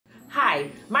Hi,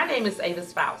 my name is Ava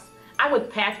Spouse. I'm with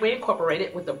Pathway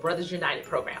Incorporated with the Brothers United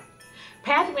program.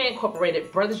 Pathway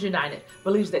Incorporated Brothers United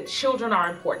believes that children are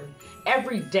important.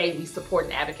 Every day we support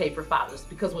and advocate for fathers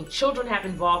because when children have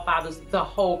involved fathers, the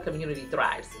whole community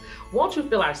thrives. Won't you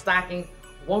fill our stocking?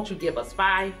 Won't you give us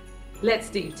 5? Let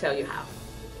Steve tell you how.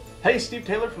 Hey, Steve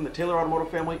Taylor from the Taylor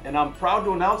Automotive family, and I'm proud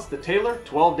to announce the Taylor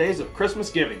 12 Days of Christmas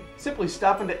Giving. Simply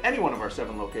stop into any one of our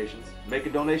 7 locations, make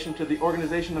a donation to the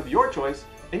organization of your choice,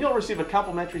 and you'll receive a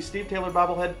complimentary Steve Taylor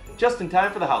Bobblehead just in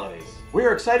time for the holidays. We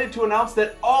are excited to announce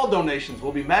that all donations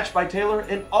will be matched by Taylor,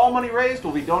 and all money raised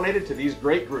will be donated to these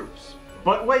great groups.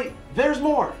 But wait, there's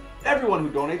more! Everyone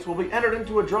who donates will be entered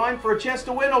into a drawing for a chance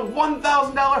to win a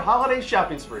 $1,000 holiday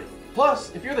shopping spree.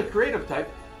 Plus, if you're the creative type,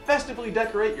 festively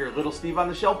decorate your little Steve on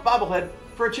the Shelf bobblehead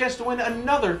for a chance to win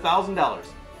another $1,000.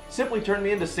 Simply turn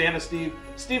me into Santa Steve,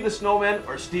 Steve the Snowman,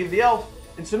 or Steve the Elf,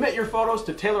 and submit your photos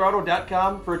to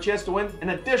TaylorAuto.com for a chance to win an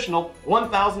additional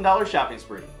 $1,000 shopping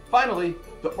spree. Finally,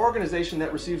 the organization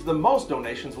that receives the most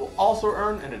donations will also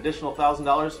earn an additional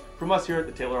 $1,000 from us here at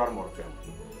the Taylor Automotive family.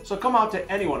 So come out to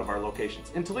any one of our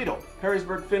locations in Toledo,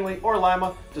 Perrysburg, Findlay, or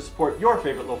Lima to support your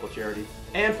favorite local charity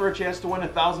and for a chance to win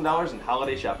 $1,000 in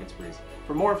holiday shopping sprees.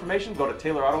 For more information, go to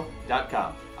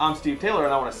TaylorAuto.com. I'm Steve Taylor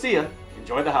and I want to see you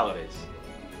enjoy the holidays.